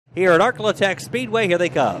here at Ark-La-Tex Speedway. Here they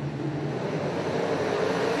come.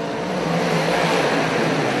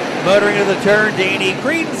 Motoring into the turn, Danny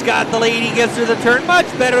Creedon's got the lead. He gets through the turn much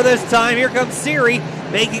better this time. Here comes Siri,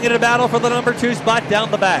 making it a battle for the number 2 spot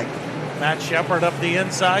down the back. Matt Shepard up the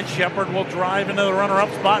inside. Shepard will drive into the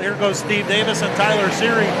runner-up spot. Here goes Steve Davis and Tyler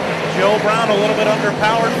Siri. Joe Brown a little bit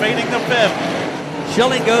underpowered, fading the 5th.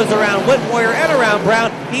 Schilling goes around Whitmoyer and around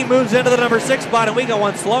Brown. He moves into the number 6 spot, and we go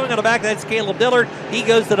on slowing on the back. That's Caleb Dillard. He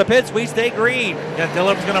goes to the pits. We stay green. Yeah,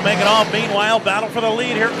 Dillard's going to make it off. Meanwhile, battle for the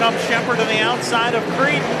lead. Here comes Shepard to the outside of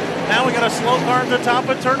Creedon. Now we got a slow car at the top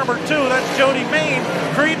of turn number 2. That's Jody Main.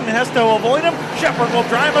 Creedon has to avoid him. Shepard will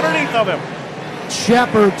drive underneath of him.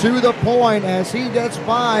 Shepard to the point as he gets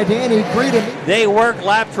by Danny Creedon. They work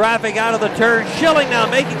lap traffic out of the turn. Schilling now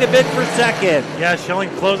making the bid for second. Yeah, Schilling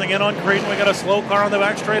closing in on Creedon. We got a slow car on the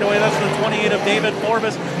back straightaway. That's the 28 of David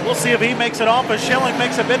Forbes. We'll see if he makes it off as Schilling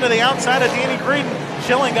makes a bid to the outside of Danny Creedon.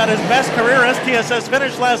 Schilling got his best career STSS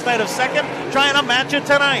finish last night of second, trying to match it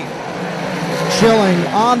tonight. Schilling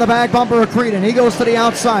on the back bumper of Creedon. He goes to the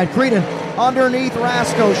outside. Creedon underneath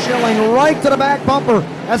Rasco. Schilling right to the back bumper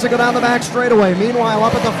as they go down the back straightaway. Meanwhile,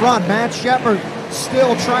 up at the front, Matt Shepard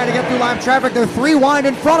still trying to get through lap traffic. They're 3 wide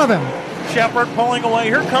in front of him. Shepard pulling away.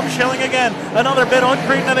 Here comes Schilling again. Another bid on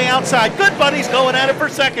Creedon to the outside. Good buddies going at it for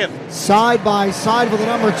second. Side by side with the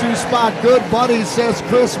number 2 spot. Good buddies, says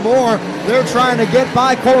Chris Moore. They're trying to get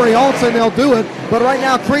by Corey Olson. They'll do it. But right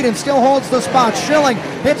now, Creedon still holds the spot. Schilling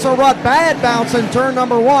hits a rut. Bad bounce in turn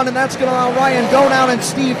number 1. And that's going to allow Ryan Godown and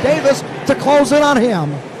Steve Davis to close in on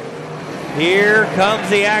him. Here comes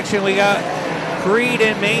the action. We got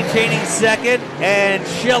Creedon maintaining second and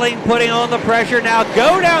Schilling putting on the pressure. Now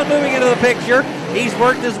Godown moving into the picture. He's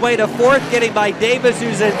worked his way to 4th, getting by Davis,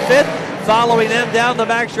 who's in 5th. Following them down the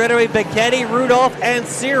back straightaway, Bichetti, Rudolph, and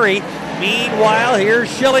Siri. Meanwhile, here's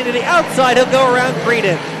Schilling to the outside. He'll go around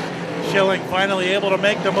Creedon. Schilling finally able to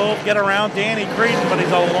make the move, get around Danny Creedon, but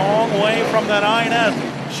he's a long way from that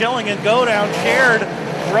INS. Schilling and Godown shared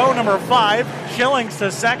row number 5. Schilling's to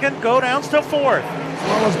 2nd, Godown's to 4th. As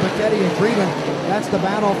well as Bichetti and Creedon. That's the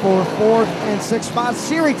battle for 4th and 6th spots.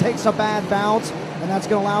 Siri takes a bad bounce, and that's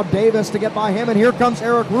going to allow Davis to get by him. And here comes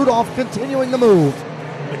Eric Rudolph continuing the move.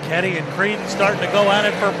 Bichetti and Creedon starting to go at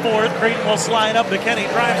it for 4th. Creedon will slide up.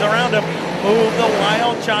 Bichetti drives around him. Move the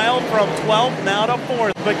Wild Child from 12th now to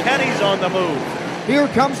 4th. Bichetti's on the move. Here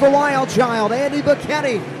comes the Wild Child, Andy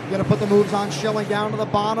Bichetti. Going to put the moves on Schilling down to the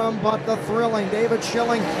bottom, but the thrilling David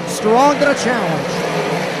Schilling strong to the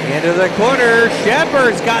challenge. Into the corner,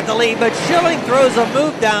 Shepard's got the lead, but Schilling throws a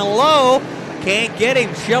move down low. Can't get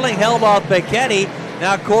him. Schilling held off Bichetti.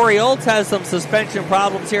 Now Corey Olds has some suspension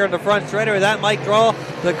problems here in the front straightaway. That might draw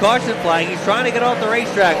the caution flag. He's trying to get off the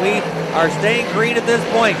racetrack. We are staying green at this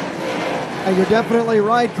point. And you're definitely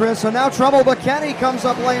right, Chris. So now Trouble Bichetti comes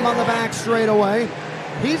up lame on the back straightaway.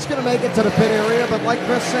 He's going to make it to the pit area, but like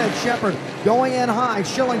Chris said, Shepard going in high.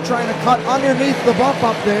 Schilling trying to cut underneath the bump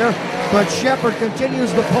up there, but Shepard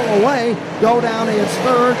continues to pull away. Godown is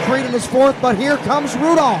 3rd, Creedon is 4th, but here comes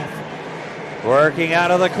Rudolph. Working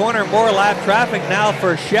out of the corner, more lap traffic now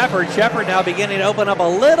for Shepard. Shepard now beginning to open up a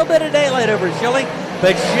little bit of daylight over Schilling,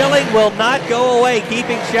 but Schilling will not go away,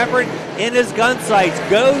 keeping Shepard in his gun sights.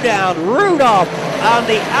 Godown, Rudolph on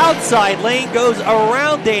the outside lane goes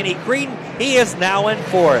around Danny Creedon. He is now in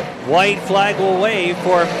 4th. White flag will wave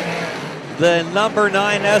for the number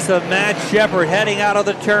 9S of Matt Shepard heading out of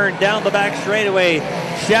the turn down the back straightaway.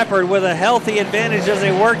 Shepard with a healthy advantage as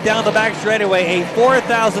they work down the back straightaway. A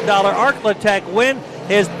 $4,000 Ark-La-Tex win.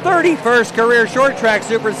 His 31st career short track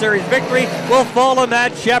Super Series victory will fall to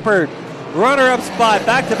Matt Shepard. Runner-up spot,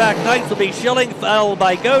 back-to-back nights will be Schilling, followed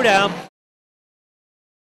by Godown.